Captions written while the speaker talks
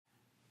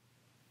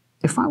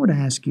If I were to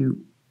ask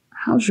you,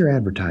 how's your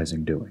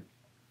advertising doing?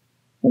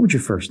 What would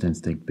your first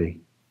instinct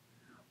be?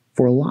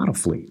 For a lot of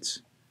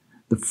fleets,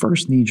 the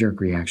first knee-jerk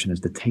reaction is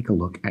to take a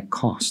look at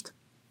cost.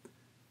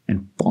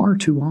 And far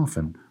too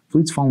often,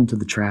 fleets fall into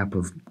the trap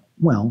of,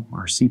 well,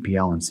 our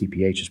CPL and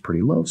CPH is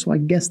pretty low, so I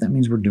guess that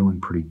means we're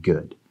doing pretty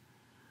good.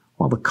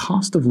 While the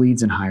cost of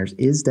leads and hires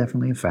is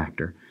definitely a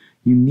factor,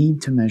 you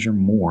need to measure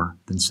more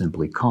than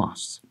simply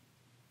costs.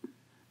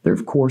 There,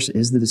 of course,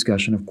 is the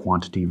discussion of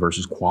quantity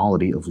versus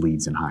quality of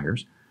leads and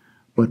hires,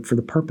 but for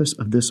the purpose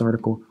of this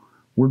article,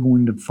 we're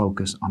going to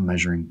focus on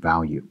measuring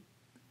value.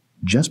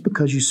 Just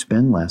because you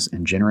spend less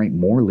and generate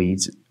more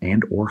leads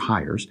and or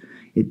hires,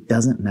 it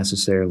doesn't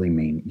necessarily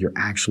mean you're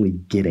actually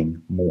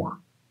getting more.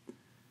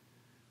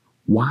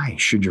 Why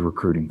should your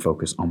recruiting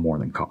focus on more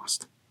than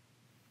cost?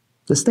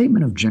 The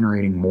statement of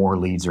generating more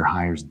leads or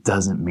hires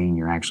doesn't mean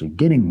you're actually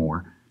getting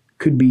more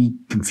could be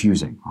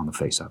confusing on the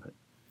face of it.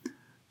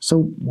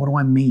 So what do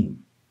I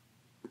mean?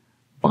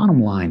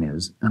 Bottom line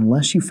is,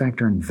 unless you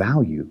factor in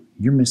value,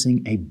 you're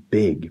missing a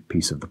big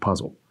piece of the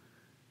puzzle.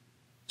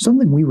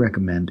 Something we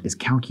recommend is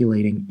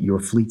calculating your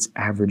fleet's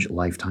average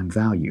lifetime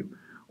value,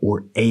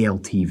 or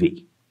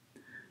ALTV.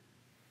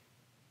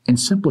 In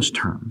simplest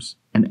terms,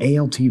 an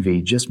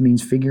ALTV just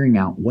means figuring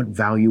out what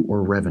value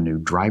or revenue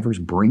drivers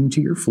bring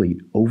to your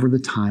fleet over the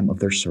time of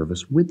their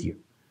service with you.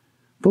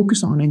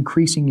 Focus on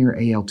increasing your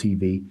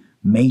ALTV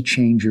may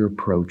change your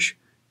approach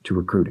to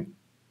recruiting.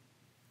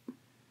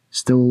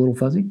 Still a little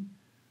fuzzy?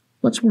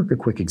 Let's work a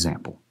quick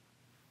example.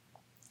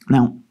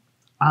 Now,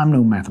 I'm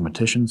no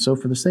mathematician, so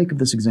for the sake of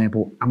this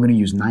example, I'm going to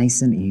use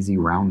nice and easy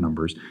round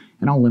numbers,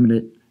 and I'll limit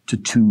it to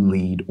 2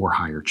 lead or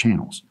higher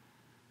channels.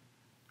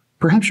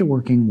 Perhaps you're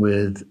working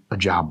with a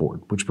job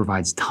board, which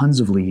provides tons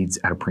of leads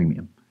at a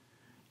premium.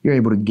 You're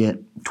able to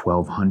get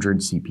 1,200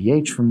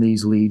 CPH from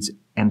these leads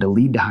and a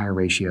lead-to-hire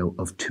ratio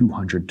of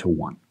 200 to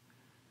 1.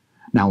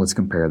 Now let's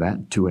compare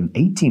that to an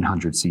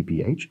 1,800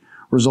 CPH,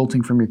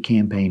 resulting from your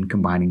campaign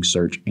combining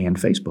search and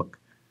Facebook.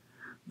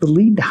 The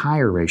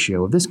lead-to-hire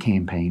ratio of this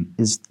campaign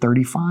is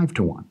 35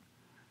 to 1.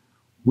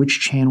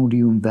 Which channel do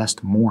you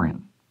invest more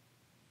in?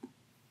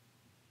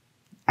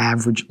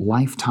 Average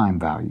lifetime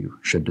value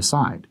should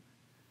decide.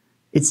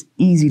 It's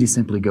easy to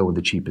simply go with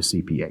the cheapest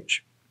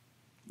CPH.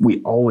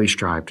 We always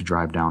strive to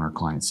drive down our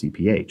client's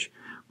CPH,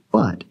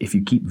 but if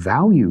you keep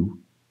value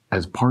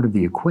as part of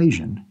the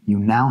equation, you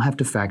now have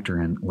to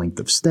factor in length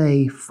of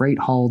stay, freight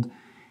hauled,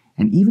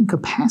 and even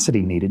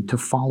capacity needed to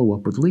follow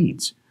up with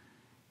leads.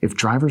 If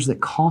drivers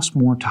that cost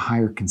more to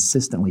hire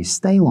consistently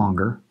stay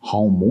longer,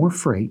 haul more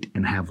freight,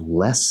 and have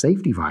less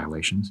safety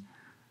violations,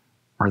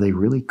 are they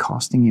really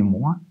costing you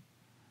more?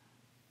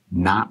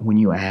 Not when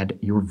you add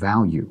your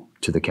value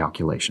to the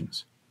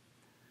calculations.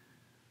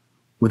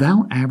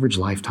 Without average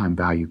lifetime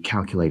value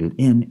calculated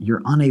in,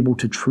 you're unable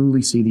to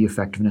truly see the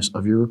effectiveness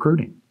of your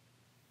recruiting.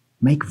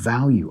 Make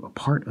value a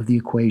part of the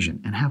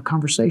equation and have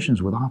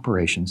conversations with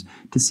operations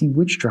to see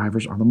which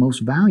drivers are the most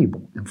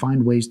valuable and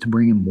find ways to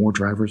bring in more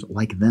drivers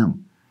like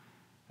them.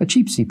 A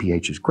cheap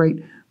CPH is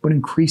great, but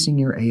increasing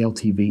your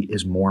ALTV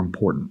is more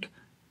important.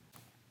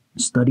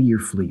 Study your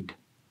fleet.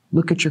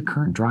 Look at your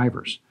current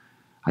drivers.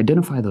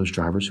 Identify those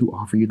drivers who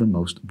offer you the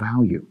most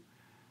value.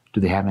 Do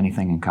they have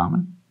anything in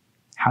common?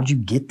 How'd you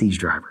get these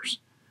drivers?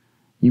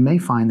 You may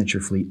find that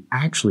your fleet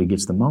actually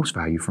gets the most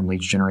value from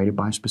leads generated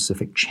by a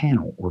specific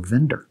channel or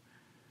vendor.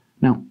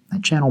 Now,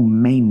 that channel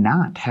may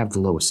not have the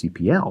lowest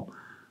CPL,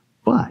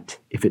 but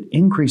if it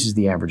increases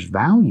the average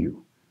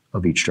value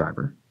of each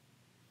driver,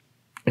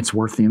 it's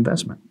worth the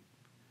investment.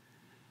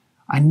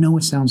 I know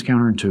it sounds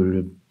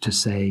counterintuitive to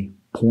say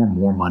pour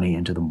more money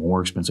into the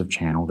more expensive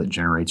channel that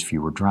generates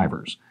fewer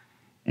drivers.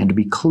 And to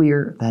be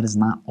clear, that is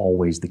not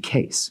always the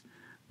case.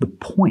 The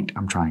point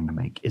I'm trying to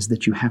make is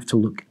that you have to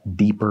look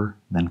deeper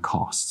than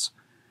costs.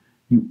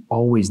 You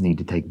always need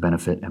to take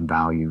benefit and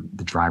value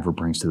the driver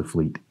brings to the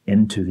fleet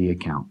into the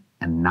account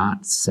and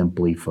not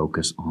simply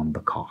focus on the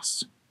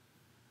costs.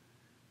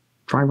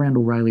 Try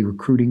Randall Reilly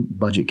Recruiting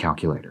Budget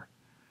Calculator.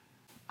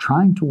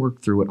 Trying to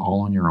work through it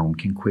all on your own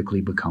can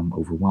quickly become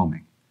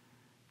overwhelming.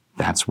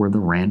 That's where the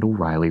Randall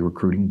Reilly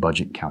Recruiting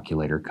Budget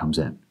Calculator comes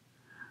in.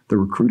 The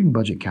Recruiting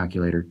Budget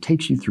Calculator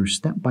takes you through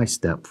step by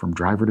step from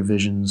driver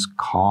divisions,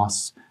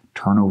 costs,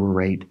 turnover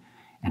rate,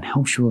 and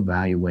helps you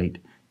evaluate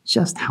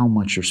just how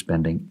much you're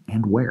spending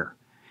and where.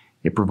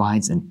 It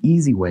provides an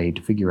easy way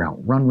to figure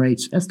out run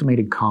rates,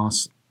 estimated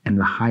costs, and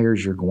the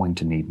hires you're going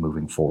to need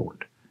moving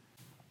forward.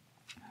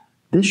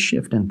 This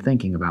shift in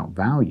thinking about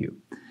value,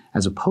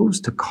 as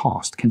opposed to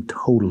cost, can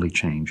totally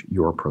change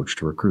your approach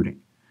to recruiting.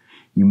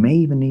 You may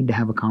even need to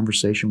have a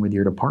conversation with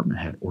your department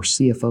head or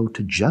CFO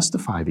to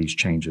justify these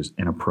changes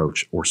in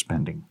approach or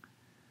spending.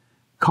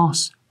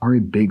 Costs are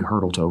a big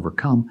hurdle to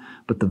overcome,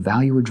 but the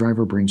value a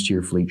driver brings to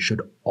your fleet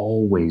should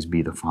always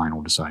be the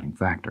final deciding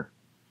factor.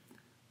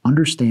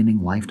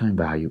 Understanding lifetime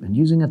value and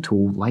using a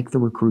tool like the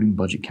Recruiting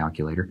Budget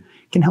Calculator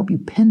can help you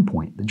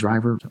pinpoint the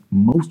driver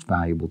most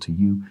valuable to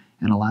you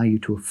and allow you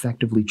to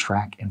effectively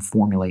track and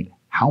formulate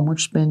how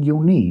much spend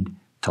you'll need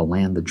to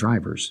land the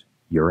drivers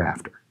you're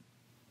after.